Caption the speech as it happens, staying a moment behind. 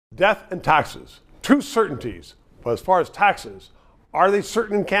death and taxes. Two certainties. But as far as taxes, are they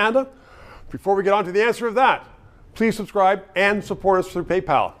certain in Canada? Before we get on to the answer of that, please subscribe and support us through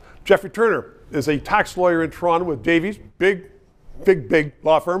PayPal. Jeffrey Turner is a tax lawyer in Toronto with Davies, big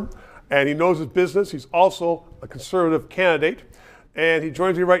law firm, and he knows his business. He's also a Conservative candidate, and he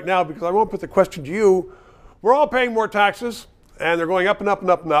joins me right now because I want to put the question to you. We're all paying more taxes, and they're going up and up and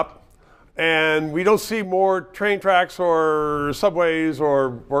up and up, and we don't see more train tracks or subways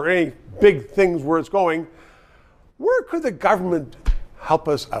or any big things where it's going. Where could the government help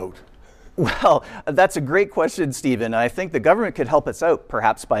us out? Well, that's a great question, Stephen. I think the government could help us out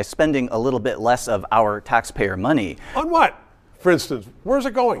perhaps by spending a little bit less of our taxpayer money. On what, for instance? Where's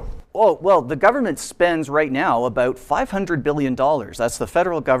it going? Oh, well, the government spends right now about $500 billion. That's the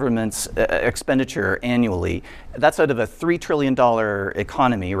federal government's expenditure annually. That's out of a $3 trillion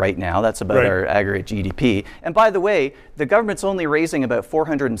economy right now. That's about our aggregate GDP. And by the way, the government's only raising about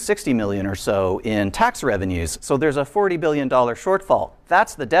 $460 million or so in tax revenues. So there's a $40 billion shortfall.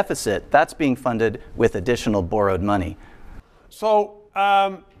 That's the deficit. That's being funded with additional borrowed money. So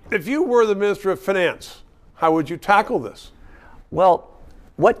if you were the Minister of Finance, how would you tackle this? Well,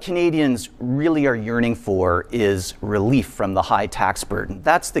 what Canadians really are yearning for is relief from the high tax burden.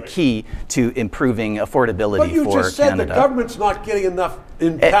 That's the key to improving affordability for Canada. But you just said the government's not getting enough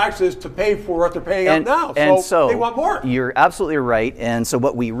in taxes to pay for what they're paying out now, so they want more. You're absolutely right. And so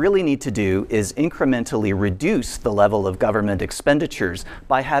what we really need to do is incrementally reduce the level of government expenditures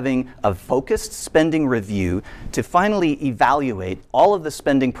by having a focused spending review to finally evaluate all of the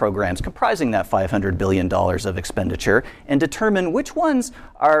spending programs comprising that $500 billion of expenditure and determine which ones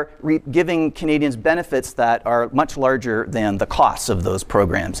are giving Canadians benefits that are much larger than the costs of those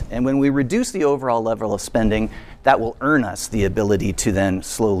programs. And when we reduce the overall level of spending, that will earn us the ability to then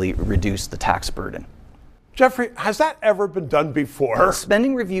slowly reduce the tax burden. Jeffrey, has that ever been done before?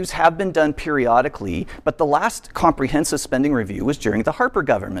 Spending reviews have been done periodically, but the last comprehensive spending review was during the Harper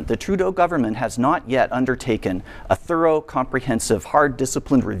government. The Trudeau government has not yet undertaken a thorough, comprehensive, hard,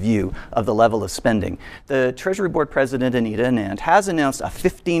 disciplined review of the level of spending. The Treasury Board President, Anita Anand, has announced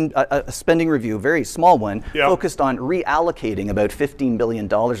a spending review, a very small one, focused on reallocating about $15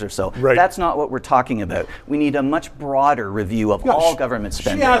 billion or so. Right. That's not what we're talking about. We need a much broader review of all government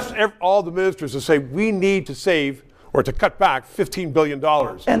spending. She asked all the ministers to say, we need to save or to cut back $15 billion.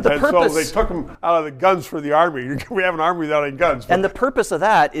 And the purpose, so they took them out of the guns for the Army. We have an Army without any guns. And the purpose of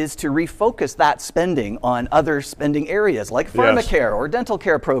that is to refocus that spending on other spending areas like pharmacare or dental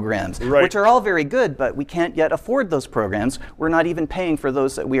care programs, which are all very good, but we can't yet afford those programs. We're not even paying for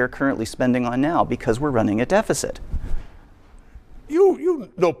those that we are currently spending on now because we're running a deficit. You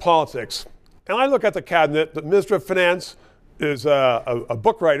know politics. And I look at the cabinet. The Minister of Finance is a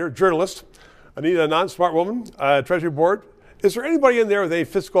book writer, journalist. Anita Anand, smart woman, Treasury Board. Is there anybody in there with any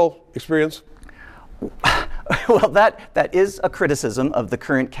fiscal experience? Well, that is a criticism of the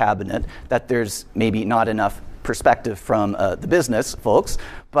current cabinet, that there's maybe not enough perspective from the business folks,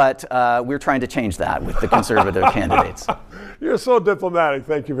 but we're trying to change that with the Conservative candidates. You're so diplomatic.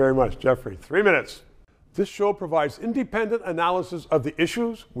 Thank you very much, Jeffrey. 3 minutes. This show provides independent analysis of the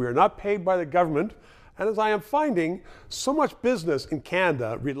issues. We are not paid by the government. And as I am finding, so much business in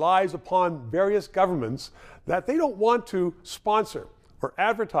Canada relies upon various governments that they don't want to sponsor or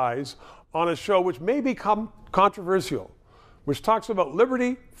advertise on a show which may become controversial, which talks about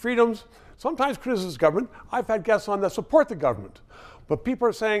liberty, freedoms, sometimes criticizes government. I've had guests on that support the government. But people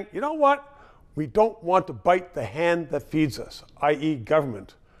are saying, you know what? We don't want to bite the hand that feeds us, i.e.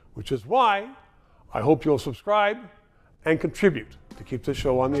 government, which is why I hope you'll subscribe and contribute to keep this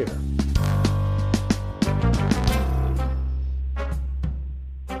show on the air.